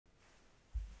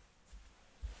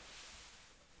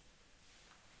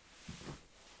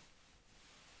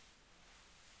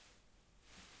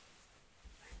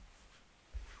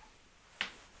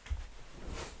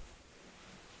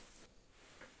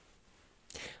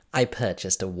I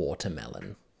purchased a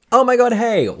watermelon. Oh my god,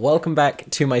 hey! Welcome back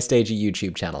to my Stagey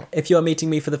YouTube channel. If you are meeting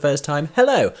me for the first time,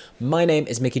 hello! My name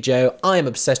is Mickey Joe, I am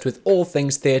obsessed with all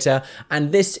things theatre,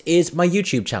 and this is my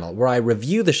YouTube channel where I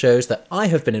review the shows that I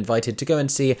have been invited to go and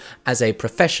see as a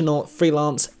professional,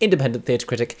 freelance, independent theatre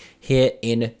critic here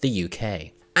in the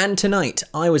UK. And tonight,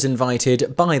 I was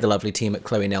invited by the lovely team at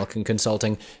Chloe Nelkin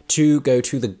Consulting to go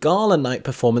to the gala night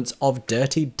performance of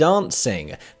Dirty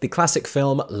Dancing, the classic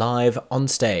film live on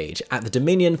stage at the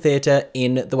Dominion Theatre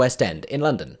in the West End in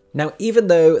London. Now, even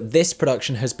though this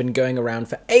production has been going around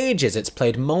for ages, it's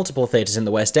played multiple theatres in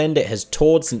the West End, it has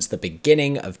toured since the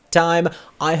beginning of time,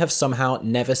 I have somehow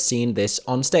never seen this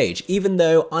on stage, even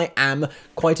though I am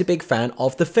quite a big fan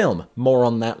of the film. More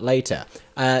on that later.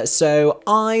 So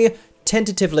I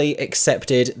tentatively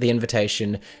accepted the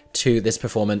invitation to this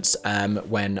performance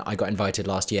when I got invited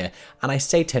last year. And I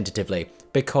say tentatively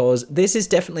because this is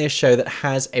definitely a show that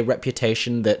has a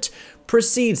reputation that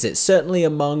precedes it, certainly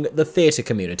among the theatre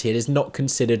community. It is not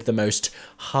considered the most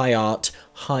high art,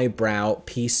 highbrow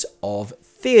piece of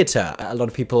theatre. A lot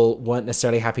of people weren't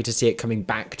necessarily happy to see it coming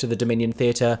back to the Dominion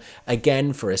Theatre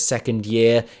again for a second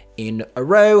year in a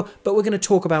row, but we're going to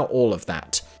talk about all of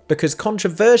that. Because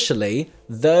controversially,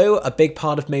 though a big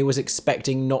part of me was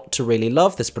expecting not to really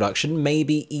love this production,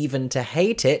 maybe even to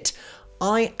hate it,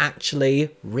 I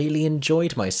actually really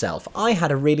enjoyed myself. I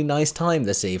had a really nice time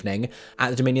this evening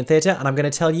at the Dominion Theatre, and I'm going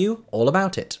to tell you all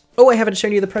about it. Oh, I haven't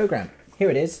shown you the programme. Here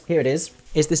it is, here it is.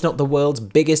 Is this not the world's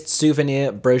biggest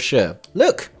souvenir brochure?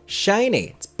 Look, shiny.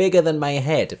 It's bigger than my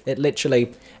head. It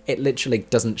literally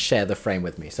doesn't share the frame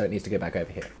with me, so it needs to go back over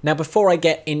here. Now, before I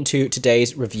get into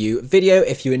today's review video,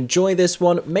 if you enjoy this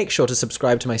one, make sure to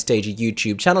subscribe to my Stagey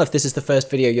YouTube channel. If this is the first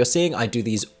video you're seeing, I do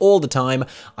these all the time.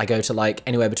 I go to like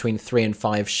anywhere between 3 and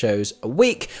 5 shows a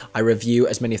week. I review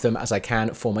as many of them as I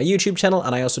can for my YouTube channel,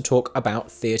 and I also talk about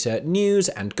theatre news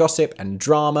and gossip and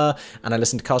drama, and I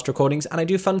listen to cast recordings, and I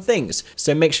do fun things.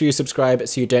 So make sure you subscribe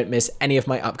so you don't miss any of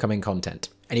my upcoming content.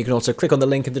 And you can also click on the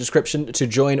link in the description to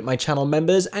join my channel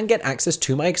members and get access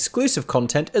to my exclusive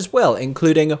content as well,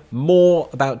 including more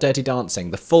about Dirty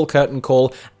Dancing, the full curtain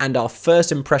call, and our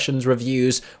first impressions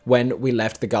reviews when we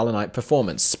left the gala night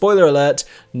performance. Spoiler alert,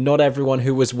 not everyone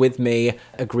who was with me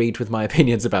agreed with my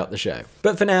opinions about the show.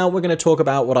 But for now, we're going to talk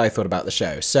about what I thought about the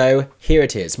show. So here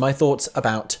it is, my thoughts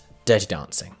about Dirty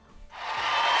Dancing.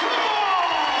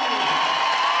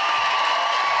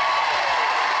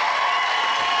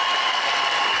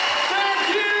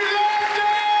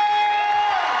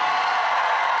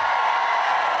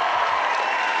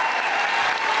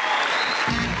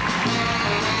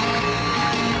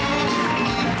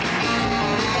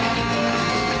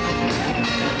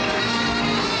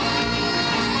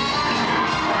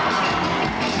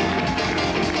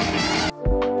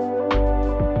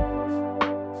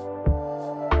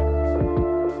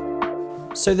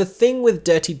 So the thing with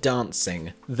Dirty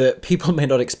Dancing that people may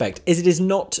not expect is it is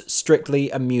not strictly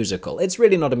a musical. It's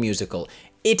really not a musical.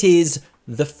 It is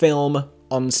the film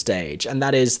on stage, and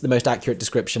that is the most accurate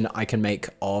description I can make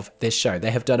of this show. They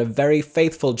have done a very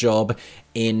faithful job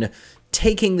in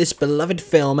taking this beloved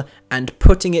film and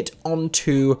putting it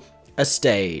onto a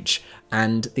stage.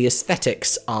 And the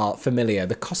aesthetics are familiar.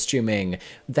 The costuming,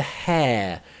 the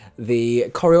hair,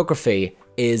 the choreography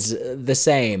is the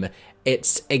same.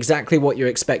 It's exactly what you're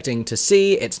expecting to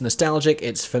see, it's nostalgic,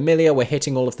 it's familiar, we're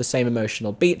hitting all of the same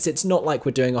emotional beats, it's not like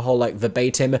we're doing a whole like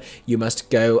verbatim, you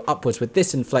must go upwards with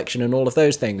this inflection and all of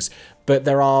those things, but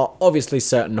there are obviously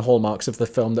certain hallmarks of the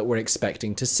film that we're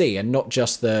expecting to see, and not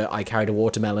just the I carried a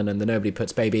watermelon and the nobody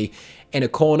puts baby in a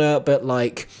corner, but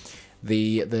like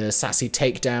the sassy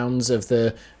takedowns of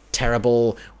the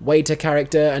terrible waiter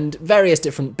character and various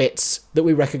different bits that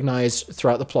we recognise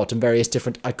throughout the plot and various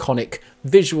different iconic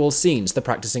visual scenes, the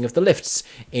practicing of the lifts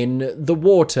in the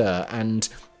water and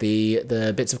the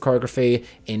bits of choreography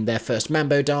in their first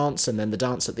mambo dance and then the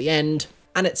dance at the end,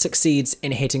 and it succeeds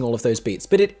in hitting all of those beats,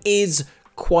 but it is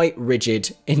quite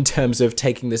rigid in terms of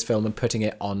taking this film and putting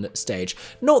it on stage.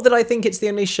 Not that I think it's the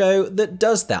only show that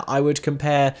does that. I would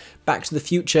compare Back to the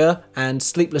Future and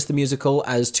Sleepless the Musical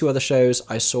as two other shows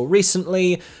I saw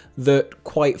recently that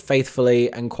quite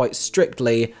faithfully and quite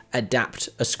strictly adapt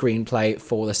a screenplay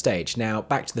for the stage. Now,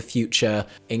 Back to the Future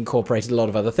incorporated a lot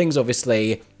of other things,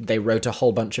 obviously. They wrote a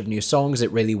whole bunch of new songs.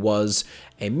 It really was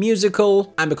a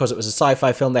musical, and because it was a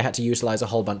sci-fi film, they had to utilize a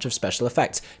whole bunch of special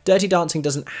effects. Dirty Dancing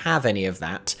doesn't have any of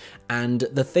that, and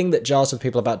the thing that jars with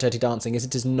people about Dirty Dancing is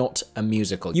it is not a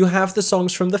musical. You have the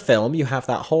songs from the film, you have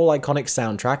that whole iconic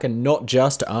soundtrack, and not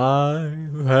just I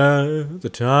had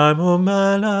the time of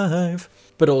my life,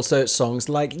 but also songs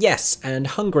like Yes and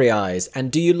Hungry Eyes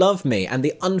and Do You Love Me and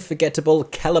the unforgettable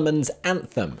Kellerman's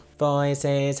Anthem.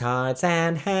 Voices, hearts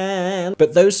and hands.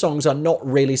 But those songs are not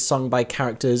really sung by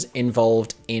characters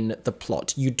involved in the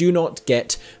plot. You do not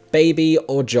get Baby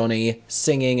or Johnny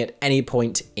singing at any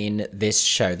point in this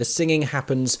show. The singing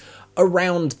happens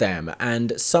around them,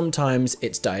 and sometimes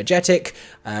it's diegetic,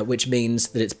 which means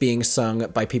that it's being sung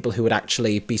by people who would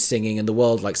actually be singing in the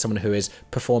world, like someone who is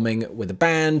performing with a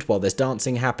band while there's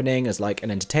dancing happening as like an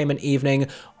entertainment evening,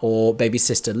 or baby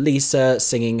sister Lisa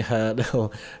singing her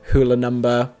little hula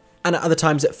number. And at other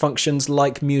times it functions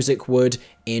like music would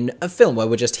in a film, where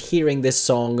we're just hearing this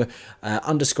song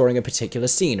underscoring a particular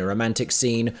scene, a romantic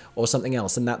scene or something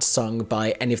else, and that's sung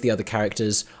by any of the other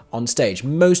characters on stage,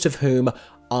 most of whom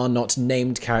are not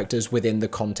named characters within the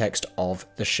context of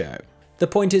the show. The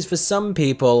point is, for some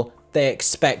people, they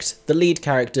expect the lead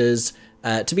characters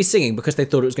to be singing because they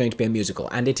thought it was going to be a musical,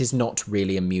 and it is not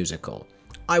really a musical.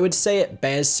 I would say it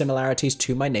bears similarities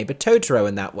to My Neighbor Totoro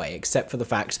in that way, except for the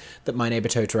fact that My Neighbor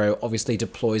Totoro obviously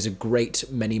deploys a great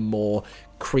many more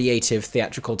creative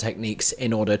theatrical techniques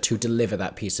in order to deliver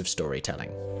that piece of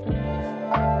storytelling.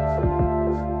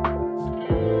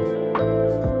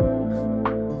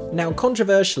 Now,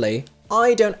 controversially,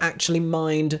 I don't actually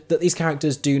mind that these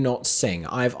characters do not sing.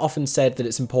 I've often said that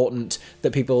it's important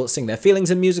that people sing their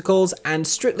feelings in musicals, and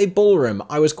Strictly Ballroom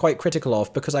I was quite critical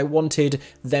of because I wanted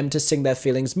them to sing their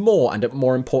feelings more and at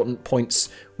more important points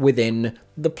within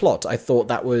the plot. I thought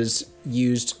that was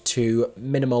used to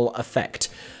minimal effect.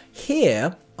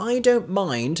 Here, I don't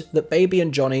mind that Baby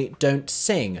and Johnny don't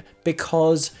sing,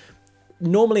 because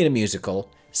normally in a musical,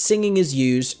 singing is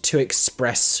used to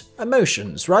express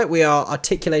emotions, right? We are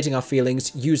articulating our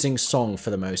feelings using song for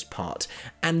the most part.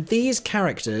 And these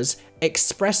characters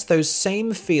express those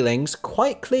same feelings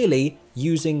quite clearly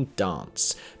using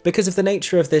dance. Because of the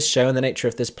nature of this show and the nature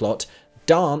of this plot,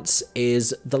 dance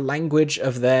is the language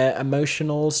of their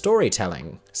emotional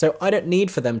storytelling. So I don't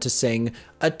need for them to sing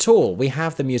at all. We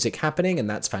have the music happening, and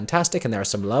that's fantastic, and there are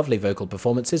some lovely vocal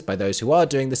performances by those who are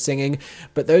doing the singing,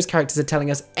 but those characters are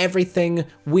telling us everything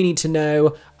we need to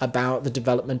know about the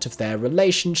development of their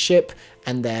relationship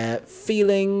and their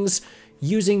feelings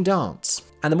using dance.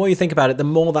 And the more you think about it, the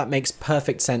more that makes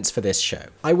perfect sense for this show.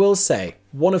 I will say,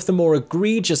 one of the more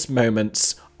egregious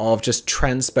moments of just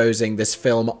transposing this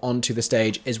film onto the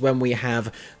stage is when we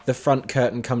have the front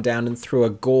curtain come down, and through a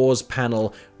gauze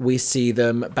panel we see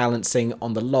them balancing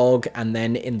on the log and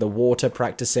then in the water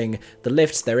practicing the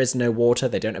lifts. There is no water,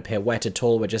 they don't appear wet at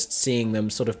all, we're just seeing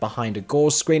them sort of behind a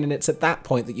gauze screen, and it's at that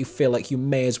point that you feel like you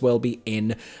may as well be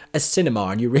in a cinema,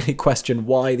 and you really question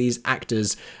why these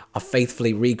actors are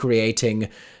faithfully recreating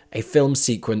a film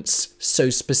sequence so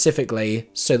specifically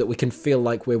so that we can feel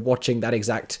like we're watching that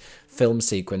exact film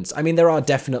sequence. I mean, there are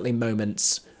definitely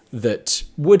moments that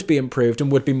would be improved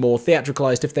and would be more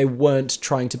theatricalized if they weren't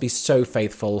trying to be so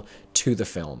faithful to the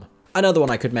film. Another one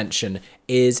I could mention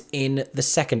is in the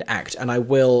second act, and I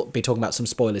will be talking about some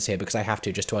spoilers here because I have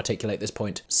to, just to articulate this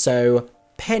point. So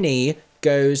Penny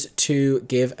goes to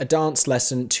give a dance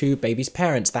lesson to Baby's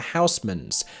parents, the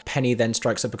Housemans. Penny then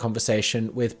strikes up a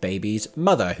conversation with Baby's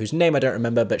mother, whose name I don't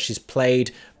remember, but she's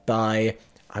played by,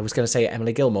 I was going to say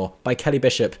Emily Gilmore, by Kelly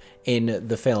Bishop in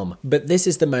the film. But this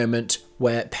is the moment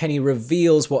where Penny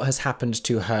reveals what has happened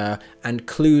to her and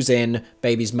clues in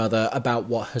Baby's mother about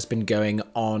what has been going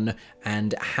on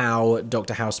and how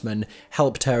Dr. Houseman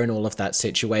helped her in all of that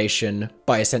situation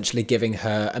by essentially giving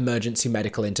her emergency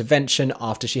medical intervention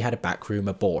after she had a backroom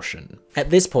abortion. At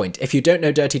this point, if you don't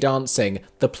know Dirty Dancing,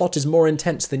 the plot is more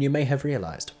intense than you may have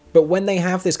realized. But when they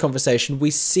have this conversation,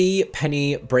 we see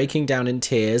Penny breaking down in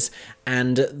tears,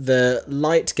 and the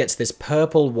light gets this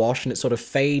purple wash and it sort of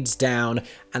fades down,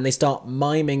 and they start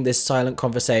miming this silent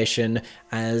conversation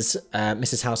as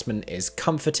Mrs. Houseman is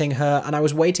comforting her. And I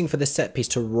was waiting for this set piece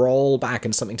to roll back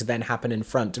and something to then happen in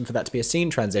front, and for that to be a scene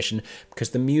transition, because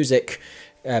the music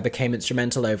became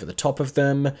instrumental over the top of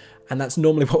them, and that's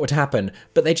normally what would happen.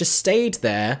 But they just stayed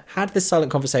there, had this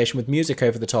silent conversation with music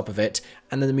over the top of it,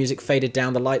 and then the music faded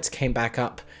down, the lights came back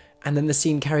up, and then the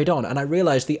scene carried on. And I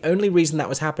realized the only reason that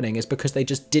was happening is because they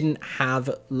just didn't have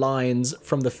lines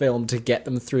from the film to get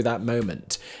them through that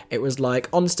moment. It was like,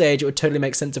 on stage, it would totally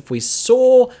make sense if we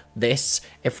saw this,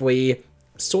 if we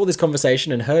saw this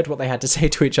conversation and heard what they had to say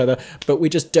to each other, but we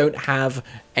just don't have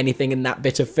anything in that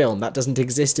bit of film. That doesn't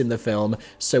exist in the film,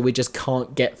 so we just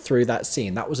can't get through that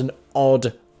scene. That was an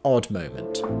odd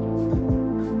moment.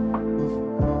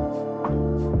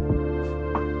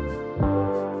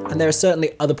 And there are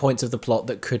certainly other points of the plot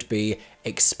that could be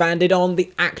expanded on.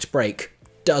 The act break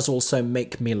does also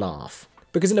make me laugh.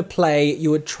 Because in a play, you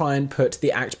would try and put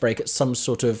the act break at some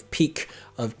sort of peak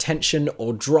of tension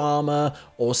or drama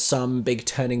or some big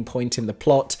turning point in the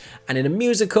plot. And in a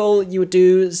musical, you would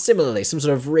do similarly, some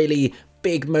sort of really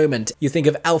big moment. You think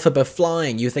of Elphaba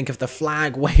flying, you think of the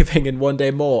flag waving in One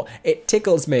Day More. It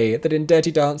tickles me that in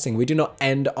Dirty Dancing, we do not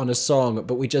end on a song,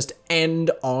 but we just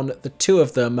end on the two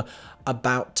of them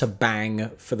about to bang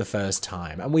for the first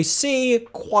time. And we see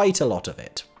quite a lot of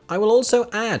it. I will also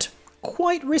add,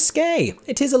 quite risque.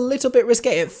 It is a little bit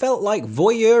risque. It felt like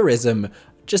voyeurism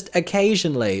just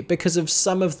occasionally because of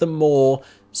some of the more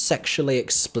sexually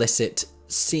explicit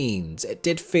scenes. It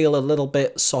did feel a little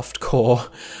bit softcore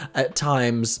at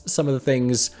times, some of the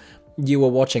things you were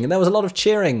watching, and there was a lot of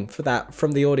cheering for that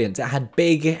from the audience. It had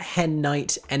big hen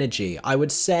night energy. I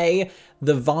would say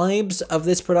the vibes of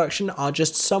this production are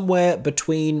just somewhere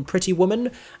between Pretty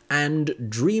Woman and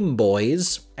Dream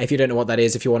Boys. If you don't know what that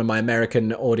is, if you're one of my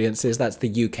American audiences, that's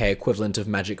the UK equivalent of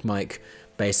Magic Mike,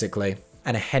 basically.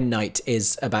 And a hen night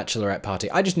is a bachelorette party.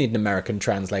 I just need an American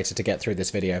translator to get through this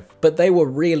video. But they were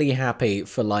really happy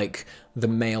for like the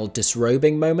male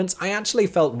disrobing moments. I actually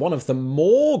felt one of the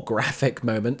more graphic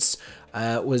moments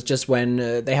was just when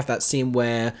they have that scene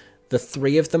where the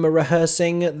three of them are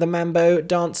rehearsing the mambo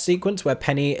dance sequence where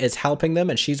Penny is helping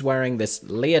them and she's wearing this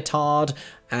leotard,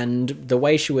 and the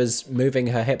way she was moving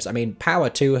her hips, I mean, power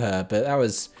to her, but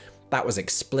that was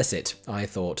explicit, I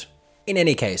thought. In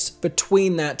any case,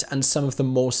 between that and some of the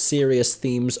more serious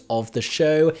themes of the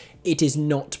show, it is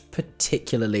not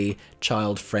particularly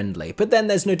child-friendly. But then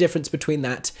there's no difference between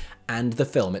that and the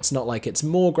film. It's not like it's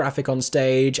more graphic on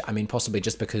stage. I mean, possibly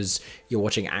just because you're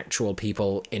watching actual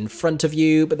people in front of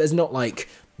you, but there's not like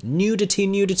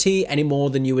nudity any more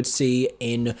than you would see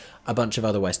in a bunch of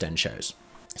other West End shows.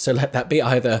 So let that be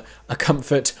either a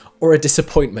comfort or a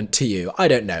disappointment to you. I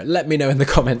don't know. Let me know in the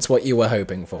comments what you were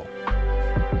hoping for.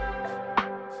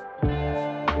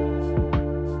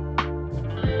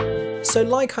 So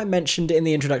like I mentioned in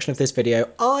the introduction of this video,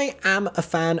 I am a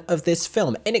fan of this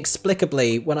film.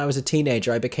 Inexplicably, when I was a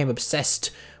teenager, I became obsessed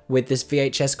with this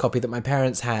VHS copy that my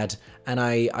parents had, and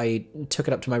I took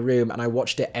it up to my room and I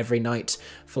watched it every night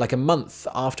for like a month,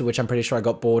 after which I'm pretty sure I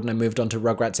got bored and I moved on to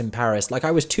Rugrats in Paris. Like,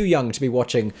 I was too young to be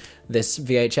watching this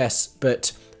VHS,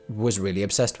 but was really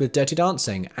obsessed with Dirty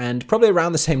Dancing, and probably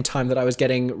around the same time that I was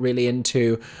getting really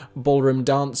into ballroom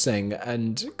dancing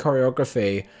and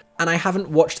choreography. And I haven't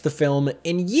watched the film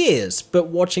in years, but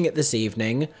watching it this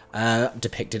evening,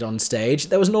 depicted on stage,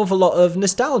 there was an awful lot of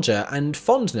nostalgia and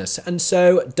fondness. And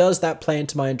so does that play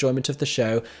into my enjoyment of the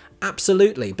show?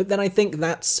 Absolutely. But then I think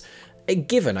that's a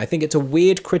given. I think it's a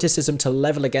weird criticism to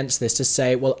level against this, to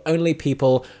say, well, only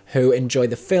people who enjoy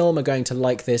the film are going to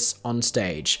like this on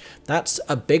stage. That's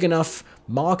a big enough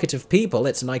market of people.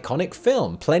 It's an iconic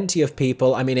film. Plenty of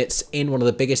people. I mean, it's in one of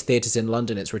the biggest theatres in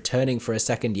London. It's returning for a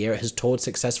second year. It has toured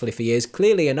successfully for years.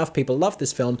 Clearly enough people love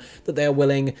this film that they are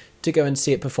willing to go and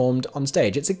see it performed on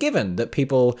stage. It's a given that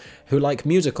people who like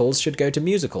musicals should go to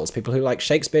musicals. People who like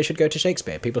Shakespeare should go to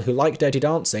Shakespeare. People who like Dirty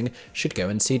Dancing should go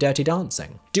and see Dirty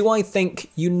Dancing. Do I think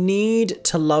you need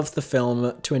to love the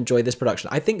film to enjoy this production?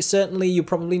 I think certainly you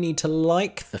probably need to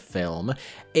like the film.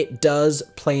 It does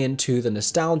play into the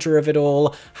nostalgia of it all.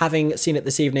 Having seen it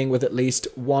this evening with at least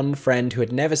one friend who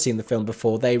had never seen the film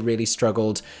before, they really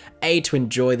struggled, A, to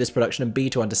enjoy this production, and B,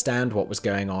 to understand what was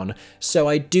going on. So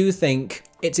I do think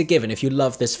it's a given. If you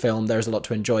love this film, there's a lot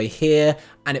to enjoy here,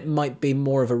 and it might be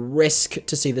more of a risk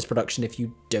to see this production if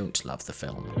you don't love the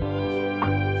film.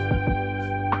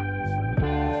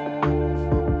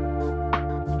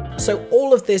 So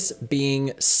all of this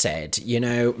being said, you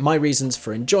know, my reasons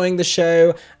for enjoying the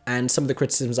show and some of the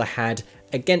criticisms I had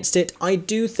against it, I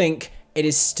do think it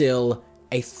is still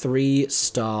a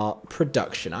 3-star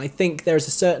production. I think there's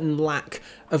a certain lack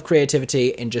of creativity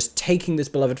in just taking this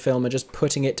beloved film and just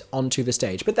putting it onto the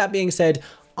stage. But that being said,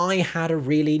 I had a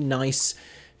really nice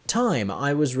time.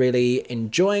 I was really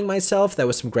enjoying myself. There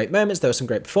were some great moments, there were some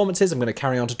great performances. I'm going to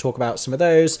carry on to talk about some of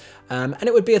those, and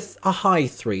it would be a high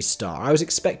 3-star. I was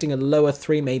expecting a lower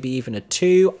 3, maybe even a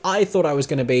 2. I thought I was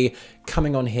going to be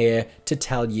coming on here to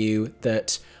tell you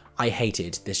that I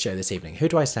hated this show this evening. Who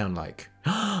do I sound like?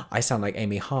 I sound like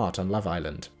Amy Hart on Love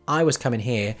Island. I was coming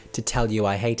here to tell you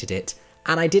I hated it,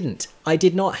 and I didn't. I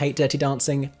did not hate Dirty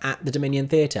Dancing at the Dominion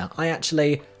Theatre. I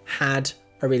actually had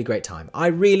a really great time. I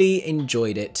really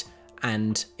enjoyed it,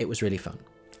 and it was really fun.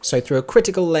 So through a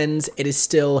critical lens, it is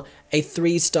still a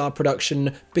 3-star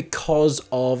production because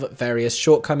of various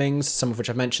shortcomings, some of which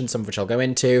I've mentioned, some of which I'll go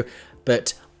into,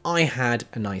 but I had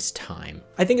a nice time.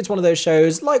 I think it's one of those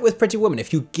shows, like with Pretty Woman,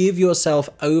 if you give yourself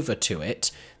over to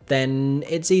it, then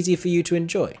it's easy for you to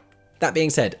enjoy. That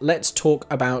being said, let's talk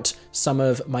about some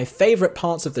of my favourite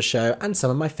parts of the show and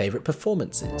some of my favourite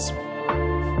performances.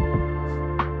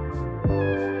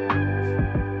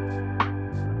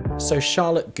 So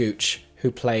Charlotte Gooch,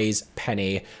 who plays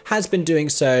Penny, has been doing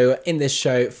so in this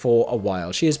show for a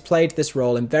while. She has played this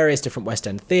role in various different West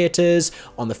End theatres.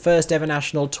 On the first ever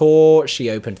national tour,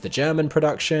 she opened the German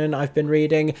production, I've been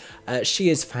reading. She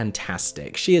is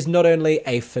fantastic. She is not only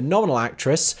a phenomenal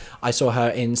actress, I saw her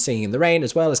in Singing in the Rain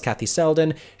as well as Kathy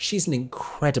Selden, she's an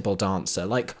incredible dancer,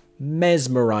 like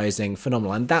mesmerizing,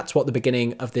 phenomenal, and that's what the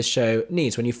beginning of this show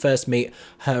needs. When you first meet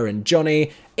her and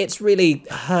Johnny, it's really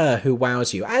her who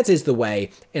wows you, as is the way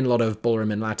in a lot of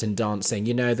ballroom and Latin dancing.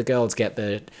 You know, the girls get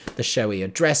the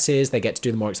showier dresses, they get to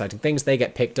do the more exciting things, they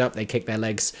get picked up, they kick their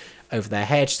legs over their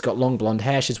head, she's got long blonde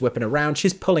hair, she's whipping around,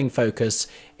 she's pulling focus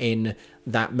in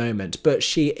that moment, but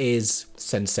she is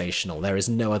sensational. There is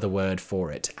no other word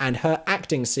for it. And her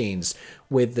acting scenes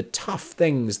with the tough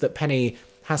things that Penny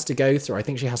has to go through. I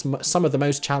think she has some of the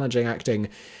most challenging acting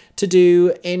to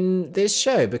do in this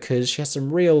show, because she has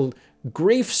some real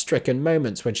grief-stricken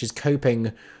moments when she's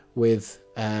coping with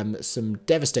some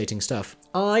devastating stuff.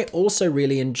 I also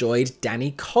really enjoyed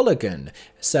Danny Colligan.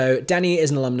 So Danny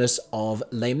is an alumnus of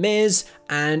Les Mis,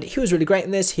 and he was really great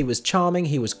in this. He was charming,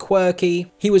 he was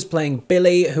quirky. He was playing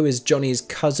Billy, who is Johnny's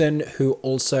cousin, who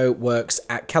also works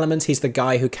at Kellerman's. He's the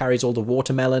guy who carries all the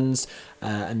watermelons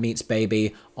and meets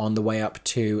Baby on the way up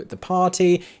to the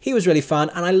party. He was really fun,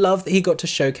 and I love that he got to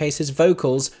showcase his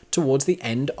vocals towards the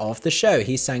end of the show.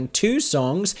 He sang 2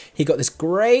 songs, he got this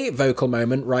great vocal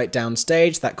moment right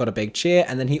downstage that got a big cheer,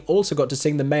 and then he also got to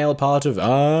sing the male part of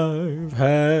I've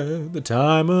had the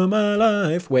time of my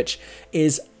life, which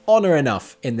is honour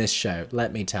enough in this show,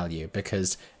 let me tell you,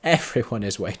 because everyone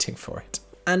is waiting for it.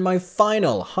 And my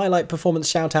final highlight performance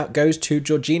shout out goes to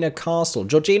Georgina Castle.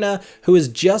 Georgina, who has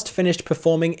just finished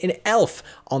performing in Elf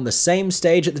on the same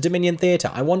stage at the Dominion Theatre.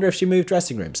 I wonder if she moved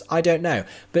dressing rooms. I don't know.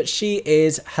 But she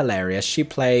is hilarious. She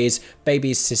plays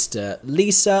Baby's sister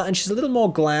Lisa, and she's a little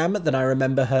more glam than I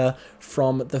remember her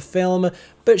from the film.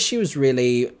 But she was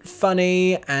really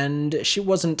funny, and she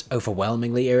wasn't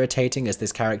overwhelmingly irritating as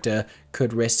this character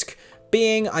could risk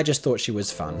being. I just thought she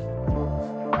was fun.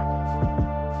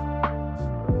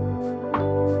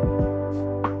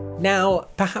 Now,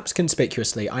 perhaps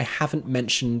conspicuously, I haven't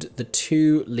mentioned the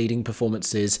 2 leading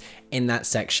performances in that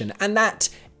section, and that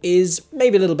is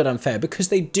maybe a little bit unfair because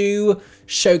they do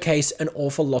showcase an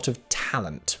awful lot of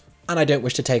talent, and I don't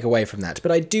wish to take away from that,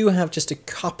 but I do have just a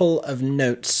couple of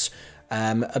notes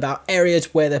about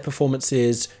areas where their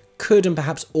performances could and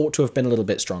perhaps ought to have been a little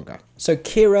bit stronger. So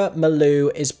Kira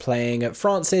Malou is playing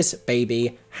Frances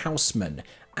Baby Houseman,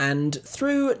 and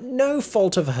through no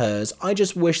fault of hers, I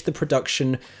just wish the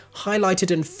production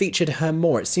highlighted and featured her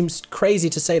more. It seems crazy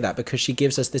to say that because she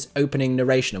gives us this opening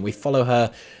narration and we follow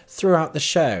her throughout the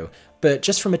show. But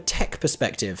just from a tech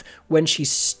perspective, when she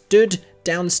stood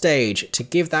downstage to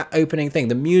give that opening thing,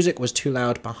 the music was too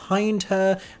loud behind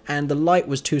her and the light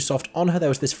was too soft on her. There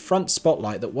was this front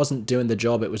spotlight that wasn't doing the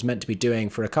job it was meant to be doing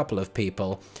for a couple of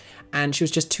people. And she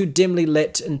was just too dimly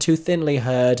lit and too thinly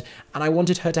heard, and I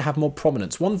wanted her to have more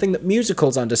prominence. One thing that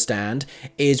musicals understand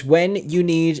is when you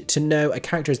need to know a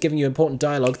character is giving you important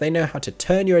dialogue, they know how to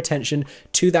turn your attention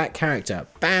to that character.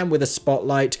 Bam, with a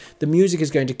spotlight, the music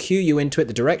is going to cue you into it,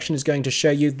 the direction is going to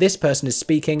show you this person is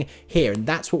speaking here, and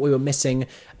that's what we were missing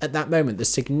at that moment, the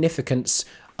significance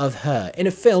of her. In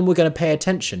a film, we're going to pay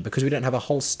attention because we don't have a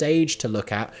whole stage to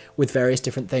look at with various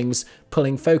different things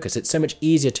pulling focus. It's so much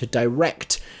easier to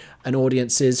direct an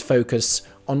audience's focus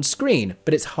on screen,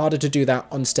 but it's harder to do that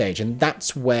on stage, and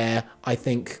that's where I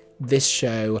think this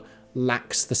show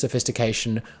lacks the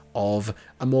sophistication of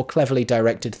a more cleverly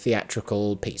directed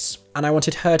theatrical piece. And I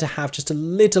wanted her to have just a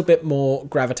little bit more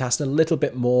gravitas and a little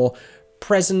bit more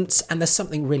presence, and there's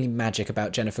something really magic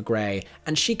about Jennifer Grey,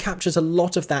 and she captures a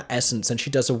lot of that essence, and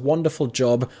she does a wonderful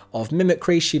job of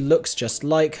mimicry. She looks just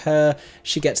like her,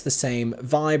 she gets the same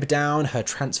vibe down, her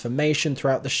transformation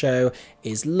throughout the show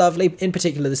is lovely, in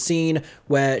particular the scene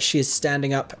where she is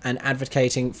standing up and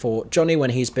advocating for Johnny when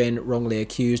he's been wrongly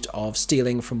accused of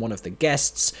stealing from one of the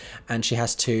guests, and she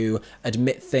has to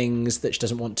admit things that she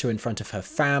doesn't want to in front of her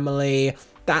family.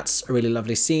 That's a really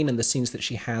lovely scene, and the scenes that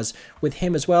she has with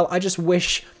him as well. I just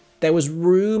wish there was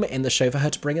room in the show for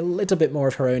her to bring a little bit more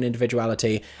of her own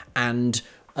individuality and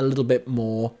a little bit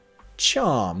more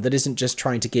charm that isn't just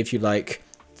trying to give you like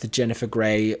the Jennifer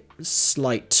Grey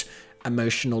slight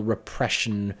emotional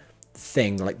repression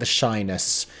thing, like the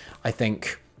shyness. I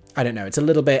think, I don't know, it's a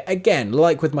little bit, again,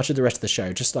 like with much of the rest of the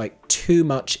show, just like too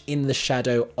much in the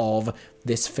shadow of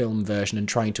this film version and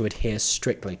trying to adhere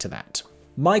strictly to that.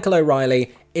 Michael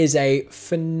O'Reilly is a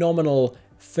phenomenal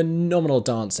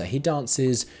dancer. He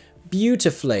dances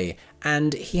beautifully,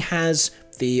 and he has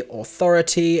the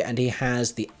authority and he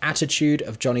has the attitude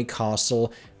of Johnny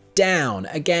Castle down.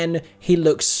 Again, he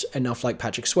looks enough like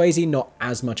Patrick Swayze, not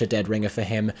as much a dead ringer for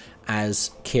him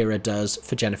as Kira does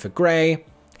for Jennifer Grey.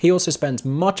 He also spends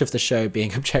much of the show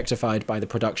being objectified by the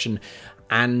production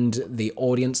and the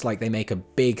audience, like they make a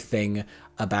big thing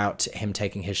about him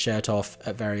taking his shirt off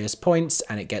at various points,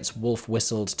 and it gets wolf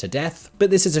whistled to death. But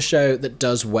this is a show that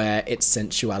does wear its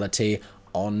sensuality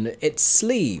on its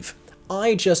sleeve.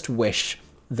 I just wish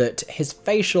that his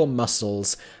facial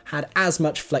muscles had as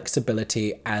much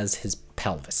flexibility as his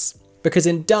pelvis. Because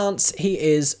in dance, he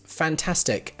is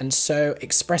fantastic and so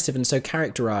expressive and so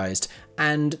characterized,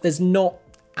 and there's not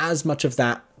as much of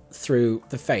that through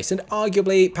the face. And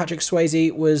arguably, Patrick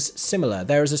Swayze was similar.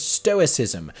 There is a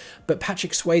stoicism, but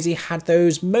Patrick Swayze had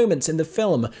those moments in the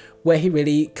film where he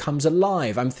really comes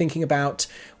alive. I'm thinking about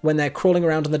when they're crawling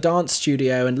around in the dance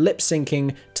studio and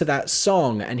lip-syncing to that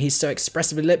song, and he's so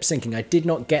expressively lip-syncing. I did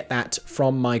not get that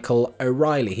from Michael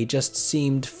O'Reilly. He just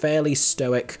seemed fairly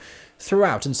stoic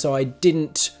throughout, and so I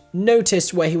didn't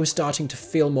notice where he was starting to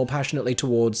feel more passionately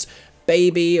towards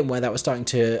Baby and where that was starting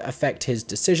to affect his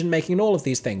decision making and all of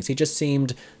these things. He just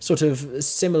seemed sort of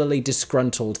similarly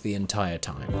disgruntled the entire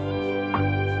time.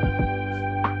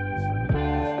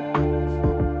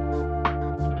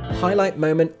 Highlight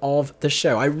moment of the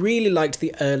show. I really liked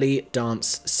the early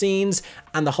dance scenes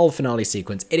and the whole finale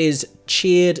sequence. It is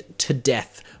cheered to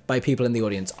death by people in the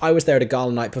audience. I was there at a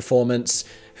gala night performance.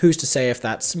 Who's to say if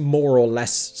that's more or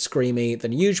less screamy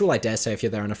than usual? I dare say if you're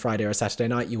there on a Friday or a Saturday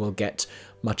night, you will get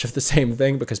much of the same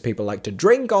thing because people like to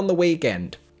drink on the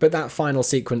weekend. But that final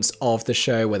sequence of the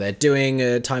show where they're doing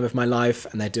a Time of My Life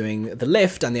and they're doing the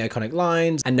lift and the iconic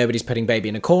lines and nobody's putting Baby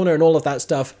in a corner and all of that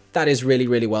stuff, that is really,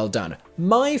 really well done.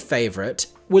 My favorite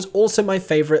was also my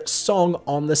favorite song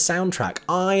on the soundtrack.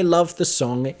 I love the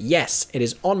song Yes. It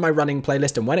is on my running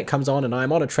playlist, and when it comes on and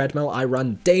I'm on a treadmill, I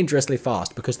run dangerously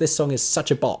fast because this song is such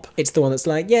a bop. It's the one that's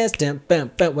like, yes, bam,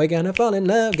 bam, bam, we're gonna fall in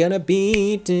love, gonna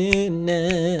be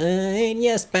tonight,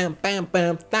 yes, bam, bam,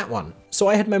 bam, that one. So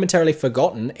I had momentarily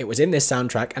forgotten it was in this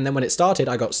soundtrack, and then when it started,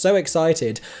 I got so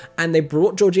excited, and they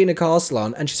brought Georgina Castle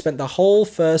on, and she spent the whole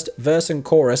first verse and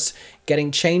chorus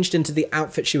getting changed into the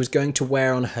outfit she was going to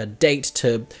wear on her date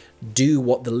to do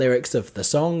what the lyrics of the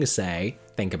song say.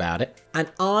 Think about it. And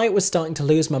I was starting to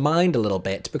lose my mind a little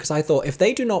bit because I thought if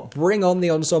they do not bring on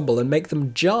the ensemble and make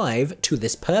them jive to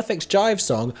this perfect jive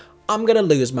song, I'm gonna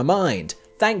lose my mind.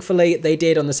 Thankfully, they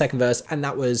did on the second verse, and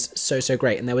that was so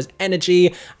great. And there was energy,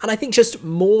 and I think just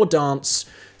more dance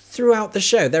throughout the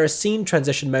show. There are scene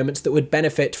transition moments that would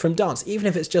benefit from dance, even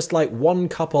if it's just like one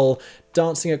couple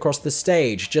dancing across the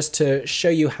stage, just to show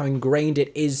you how ingrained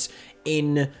it is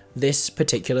in this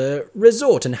particular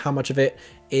resort and how much of it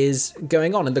is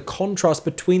going on, and the contrast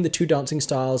between the two dancing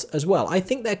styles as well. I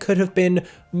think there could have been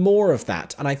more of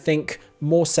that, and I think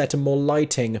more set and more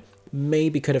lighting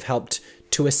maybe could have helped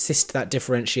to assist that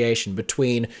differentiation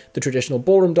between the traditional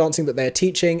ballroom dancing that they're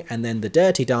teaching and then the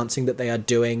dirty dancing that they are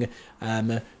doing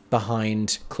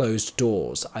behind closed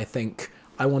doors. I think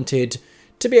I wanted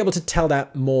to be able to tell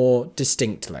that more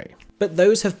distinctly. But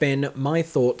those have been my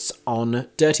thoughts on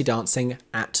Dirty Dancing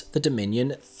at the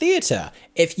Dominion Theatre.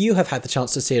 If you have had the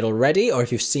chance to see it already, or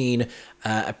if you've seen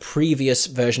a previous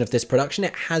version of this production,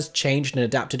 it has changed and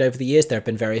adapted over the years. There have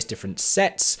been various different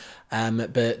sets,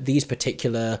 but these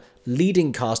particular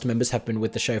leading cast members have been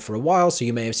with the show for a while, so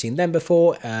you may have seen them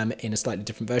before in a slightly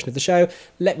different version of the show.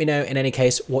 Let me know, in any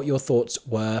case, what your thoughts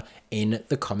were in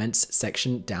the comments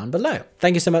section down below.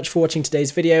 Thank you so much for watching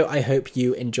today's video. I hope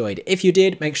you enjoyed. If you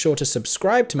did, make sure to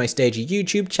subscribe to my Stagey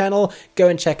YouTube channel. Go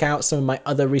and check out some of my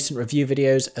other recent review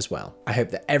videos as well. I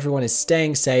hope that everyone is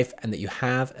staying safe and that you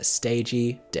have a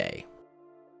stagey day.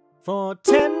 For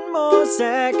 10 more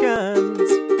seconds,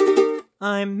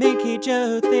 I'm Mickey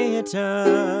Joe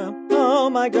Theatre. Oh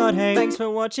my god, hey, thanks for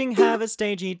watching, have a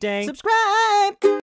stagey day. Subscribe!